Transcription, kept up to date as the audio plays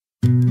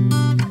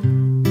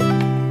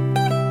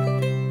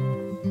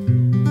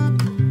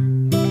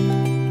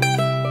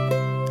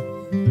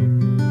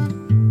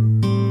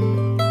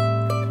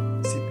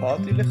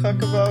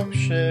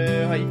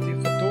כשהייתי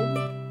חתול?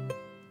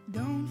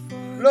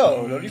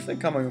 לא לפני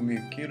כמה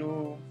ימים,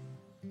 כאילו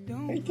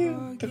הייתי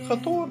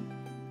חתול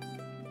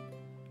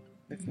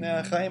לפני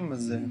החיים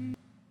הזה.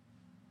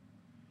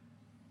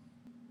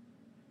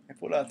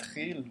 איפה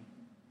להתחיל?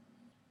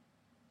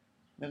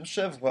 אני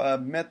חושב,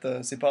 באמת,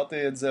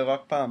 סיפרתי את זה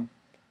רק פעם,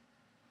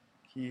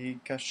 כי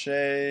קשה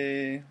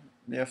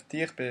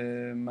להבטיח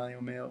במה אני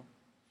אומר,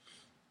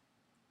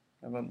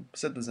 אבל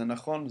בסדר, זה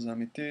נכון, זה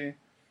אמיתי.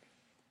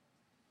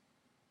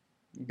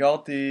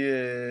 גרתי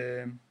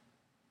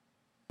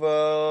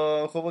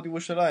ברחובות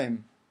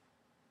ירושלים.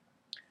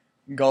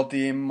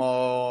 גרתי עם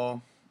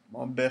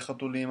הרבה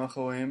חתולים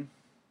אחרים.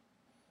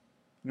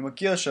 אני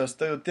מכיר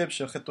שהסטריאוטיפ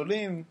של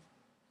חתולים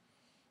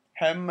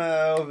הם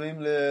אוהבים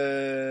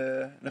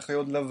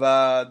לחיות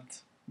לבד,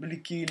 בלי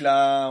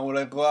קהילה,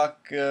 אולי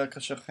רק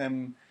כאשר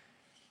הם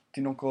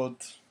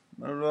תינוקות.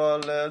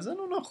 אבל זה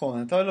לא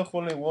נכון, אתה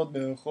יכול לראות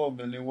ברחוב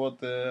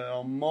ולראות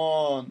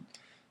המון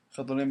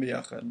חתולים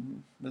ביחד.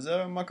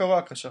 וזה מה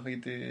קרה כאשר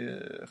הייתי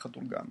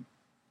חתול גם.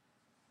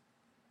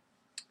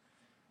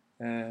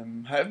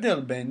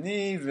 ההבדל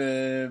ביני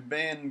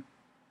ובין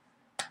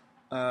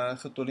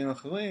חתולים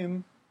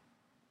אחרים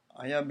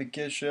היה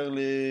בקשר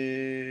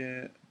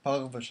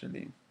לפרווה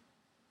שלי.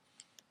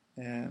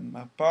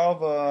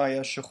 הפרווה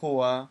היה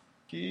שחורה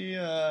כי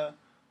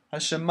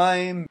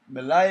השמיים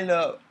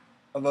בלילה,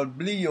 אבל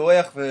בלי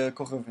ירח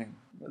וכוכבים.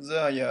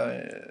 וזה היה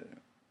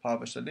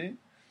פרווה שלי.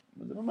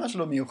 זה ממש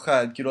לא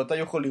מיוחד, כאילו אתה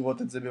יכול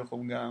לראות את זה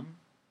ברחוב גם.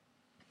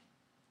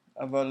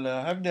 אבל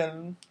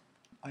ההבדל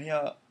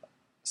היה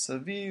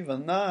סביב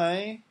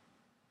עיניי,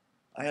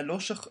 היה לא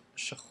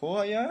שחור,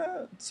 היה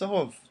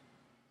צהוב.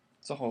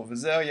 צהוב,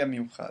 וזה היה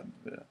מיוחד.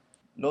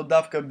 לא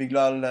דווקא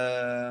בגלל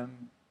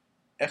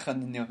איך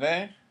אני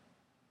נראה,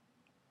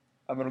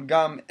 אבל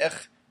גם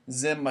איך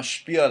זה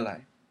משפיע עליי.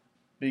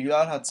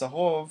 בגלל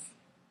הצהוב,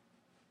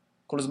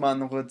 כל הזמן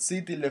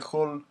רציתי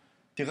לאכול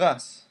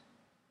תירס.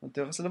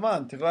 תירס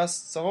לבן,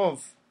 תירס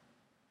צהוב.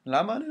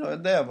 למה? אני לא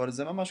יודע, אבל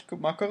זה ממש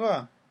מה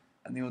קרה.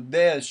 אני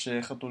יודע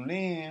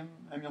שחתולים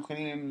הם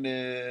יכולים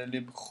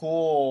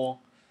לבחור,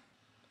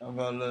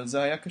 אבל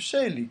זה היה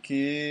קשה לי,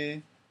 כי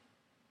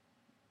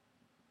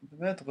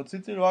באמת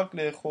רציתי רק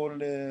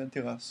לאכול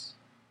תירס.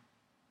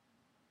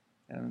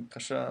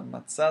 כאשר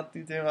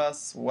מצאתי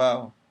תירס,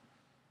 וואו,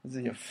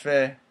 איזה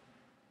יפה,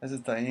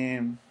 איזה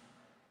טעים,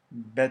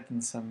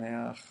 בטן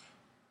שמח.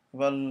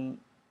 אבל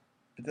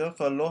בדרך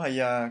כלל לא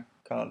היה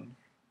קל.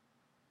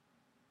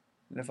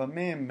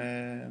 לפעמים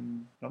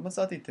לא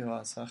מצאתי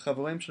תירס,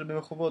 החברים שלי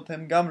ברחובות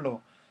הם גם לא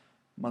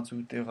מצאו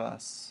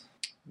תירס.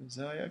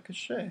 וזה היה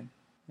קשה.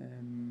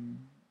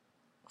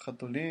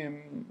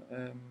 חתולים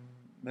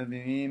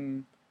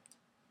מביאים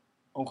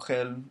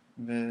אוכל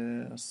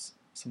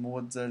ושמו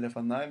את זה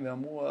לפניי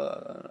ואמרו,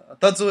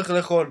 אתה צריך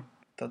לאכול,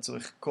 אתה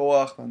צריך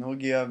כוח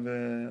ואנרגיה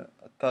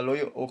ואתה לא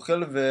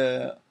אוכל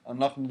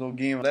ואנחנו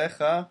דואגים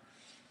עליך.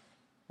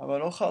 אבל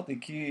לא אכלתי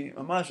כי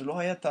ממש לא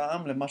היה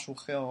טעם למשהו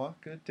אחר,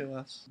 רק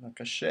תירס.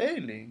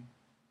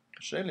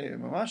 קשה לי,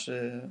 ממש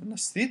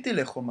ניסיתי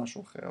לאכול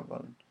משהו אחר, אבל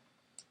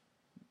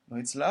לא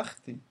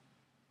הצלחתי.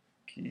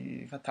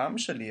 כי הטעם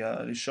שלי,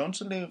 הראשון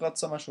שלי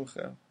רצה משהו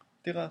אחר,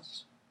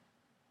 תירס.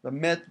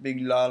 באמת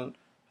בגלל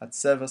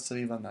הצבע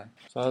סביב עיניי.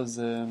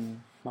 אז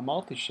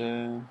אמרתי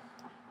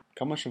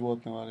שכמה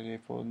שבועות נראה לי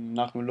פה,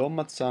 אנחנו לא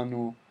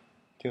מצאנו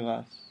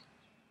תירס.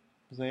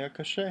 זה היה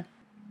קשה.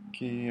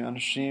 כי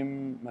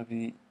אנשים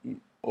מביאים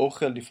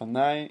אוכל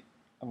לפניי,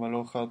 אבל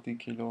לא אכלתי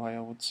כי לא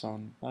היה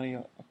רצון.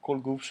 כל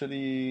גוף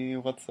שלי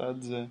רצה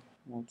את זה.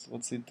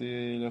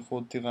 רציתי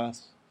לאכול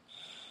תירס.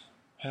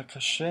 היה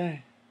קשה.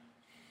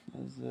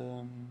 אז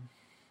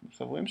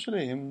חברים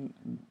שלי, הם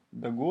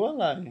דאגו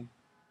עליי.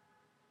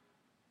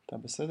 אתה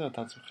בסדר,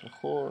 אתה צריך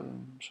לאכול.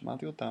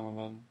 שמעתי אותם,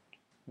 אבל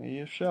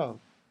אי אפשר.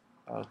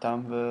 על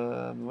טעם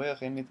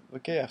וריח אין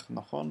להתווכח,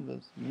 נכון? זה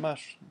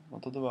ממש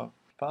אותו דבר.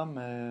 פעם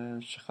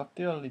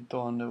שכבתי על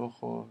עיתון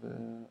לרחוב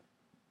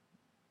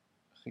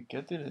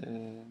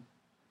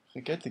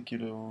וחיכיתי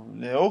כאילו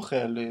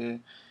לאוכל,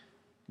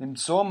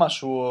 למצוא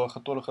משהו,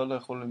 חתול אחד לא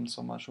יכול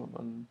למצוא משהו,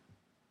 אבל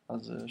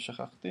אז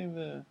שכחתי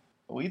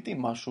וראיתי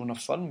משהו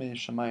נפל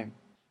משמיים,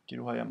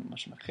 כאילו היה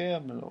ממש מחר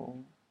ולא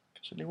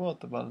קשה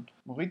לראות, אבל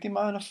ראיתי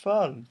מה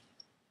נפל,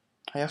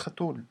 היה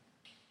חתול,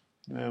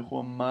 והוא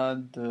עמד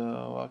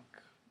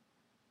רק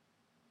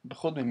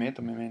פחות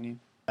ממטר ממני,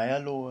 היה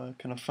לו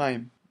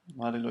כנפיים.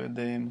 מה לי לא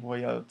יודע אם הוא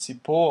היה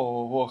ציפור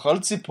או הוא אכל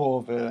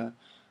ציפור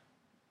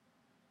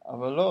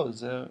אבל לא,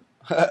 זה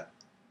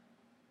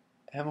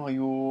הם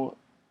היו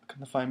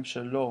כנפיים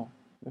שלו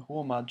והוא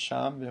עמד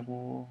שם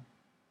והוא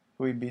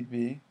הביט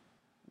בי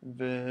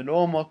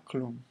ולא אמר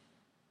כלום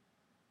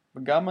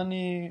וגם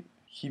אני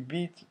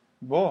הביט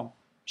בו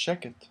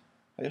שקט,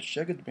 היה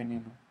שקט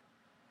בינינו,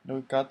 לא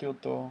הכרתי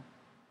אותו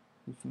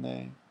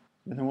לפני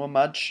והוא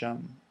עמד שם,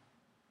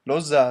 לא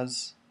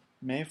זז,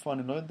 מאיפה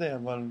אני לא יודע,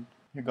 אבל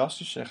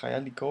הרגשתי שהיה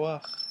לי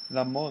כוח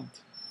לעמוד.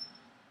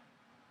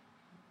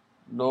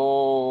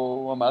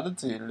 לא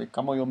עמדתי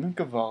לכמה ימים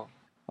כבר.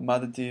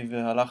 עמדתי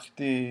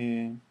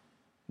והלכתי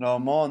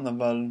להמון,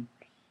 אבל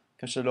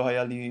כשלא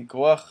היה לי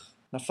כוח,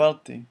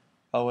 נפלתי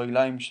על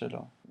הרגליים שלו,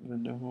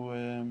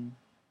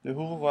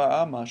 והוא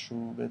ראה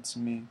משהו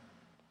בעצמי.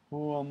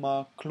 הוא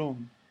אמר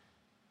כלום,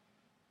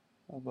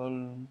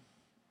 אבל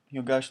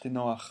הרגשתי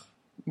נוח.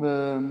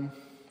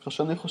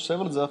 וכשאני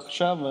חושב על זה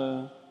עכשיו,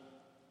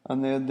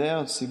 אני יודע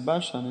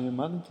הסיבה שאני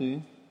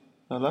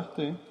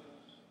הלכתי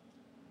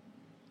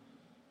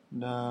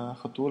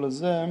לחתול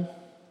הזה,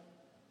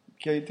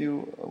 כי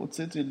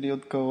רציתי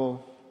להיות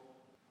קרוב.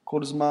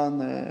 כל זמן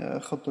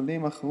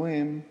חתולים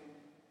אחרים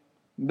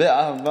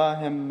באהבה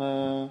הם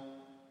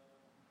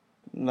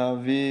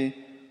להביא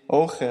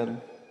אוכל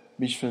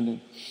בשבילי,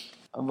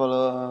 אבל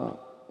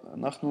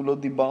אנחנו לא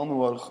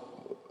דיברנו על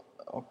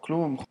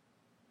כלום.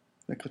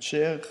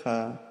 וכאשר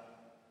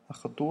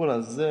החתול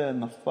הזה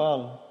נפל,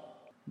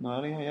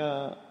 נראה לי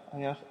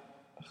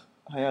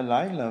היה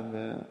לילה,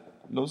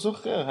 ולא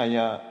זוכר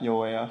היה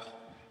יורח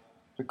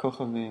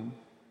וכוכבים.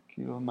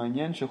 כאילו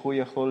מעניין שהוא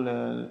יכול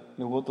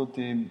לראות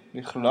אותי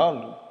בכלל.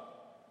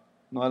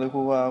 נראה לי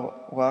הוא ראה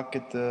רק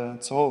את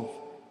צהוב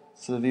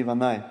סביב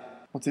עיניי.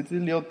 רציתי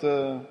להיות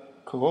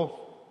קרוב,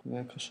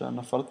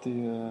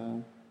 וכשנפלתי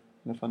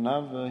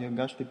לפניו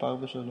הרגשתי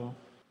פרווה שלו,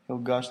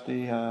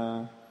 הרגשתי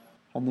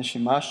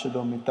הנשימה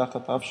שלו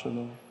מתחת אף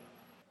שלו.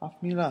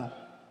 אף מילה.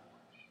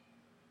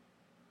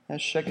 היה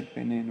שקט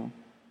בינינו.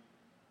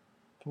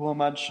 הוא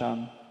עמד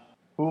שם.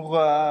 הוא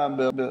ראה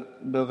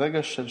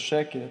ברגע של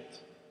שקט,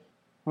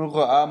 הוא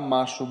ראה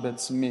משהו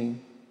בעצמי.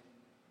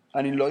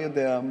 אני לא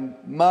יודע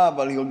מה,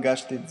 אבל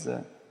הרגשתי את זה.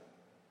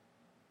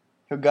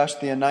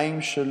 הרגשתי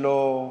עיניים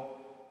שלו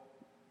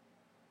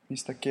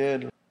מסתכל.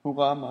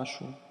 הוא ראה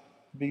משהו.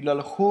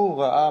 בגלל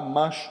הוא ראה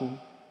משהו,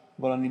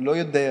 אבל אני לא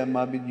יודע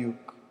מה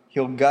בדיוק.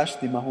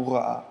 הרגשתי מה הוא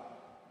ראה.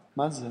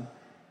 מה זה?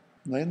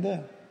 לא יודע,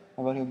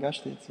 אבל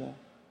הרגשתי את זה.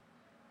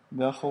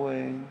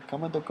 ואחרי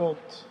כמה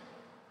דקות,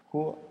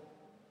 הוא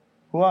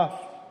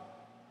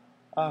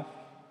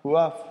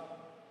עף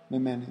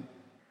ממני.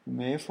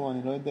 מאיפה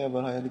אני לא יודע,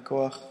 אבל היה לי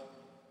כוח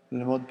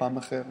ללמוד פעם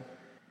אחר.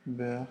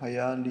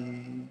 והיה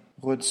לי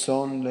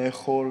רצון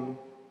לאכול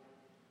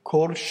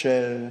כל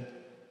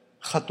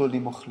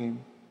שחתולים אוכלים,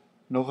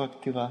 לא רק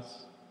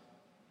תירס.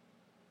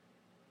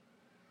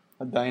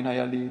 עדיין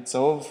היה לי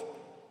צהוב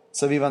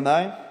סביב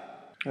עיניי.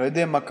 לא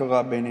יודע מה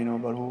קרה בינינו,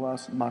 אבל הוא ראה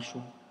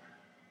משהו.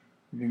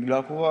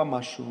 בגלל הוא ראה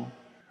משהו,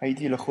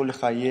 הייתי יכול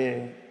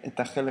לחיה את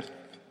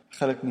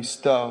החלק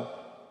נסתר,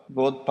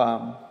 ועוד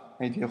פעם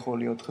הייתי יכול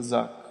להיות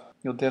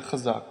יותר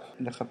חזק,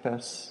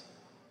 לחפש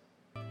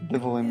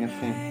דברים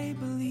יפים.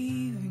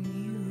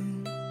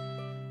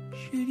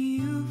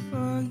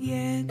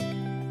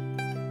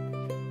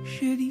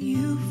 Should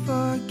you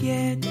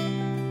forget,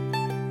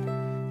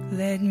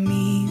 let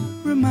me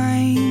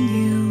remind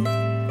you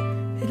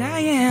that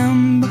I am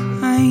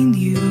behind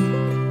you.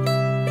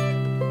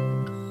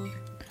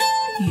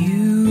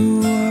 You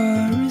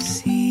are a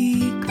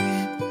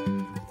secret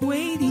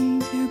waiting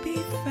to be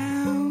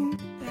found.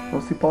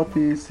 לא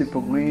סיפרתי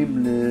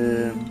סיפורים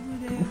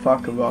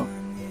לתקופה כבר,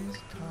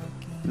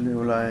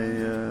 לאולי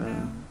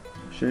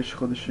 6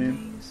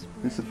 חודשים.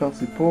 לספר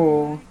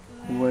סיפור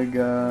הוא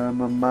רגע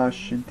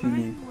ממש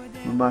אינטימי,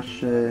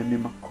 ממש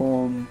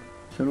ממקום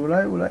של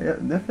אולי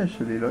נפש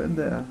שלי, לא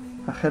יודע.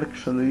 החלק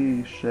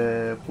שלי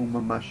שהוא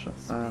ממש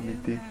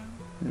אמיתי.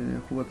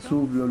 הוא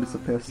עצוב לא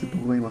לספר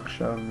סיפורים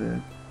עכשיו,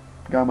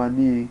 וגם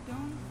אני,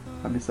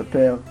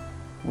 המספר,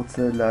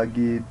 רוצה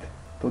להגיד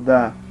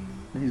תודה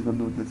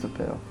להזדמנות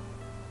לספר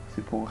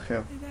סיפור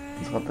אחר.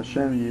 בעזרת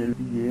השם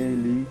יהיה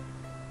לי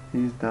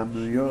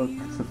הזדמנויות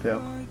לספר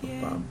עוד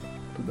פעם.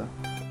 תודה.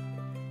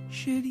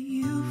 Should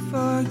you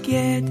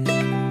forget,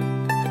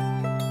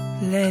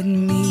 let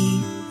me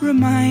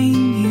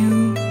remind you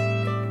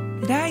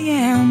that I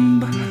am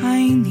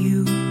behind you.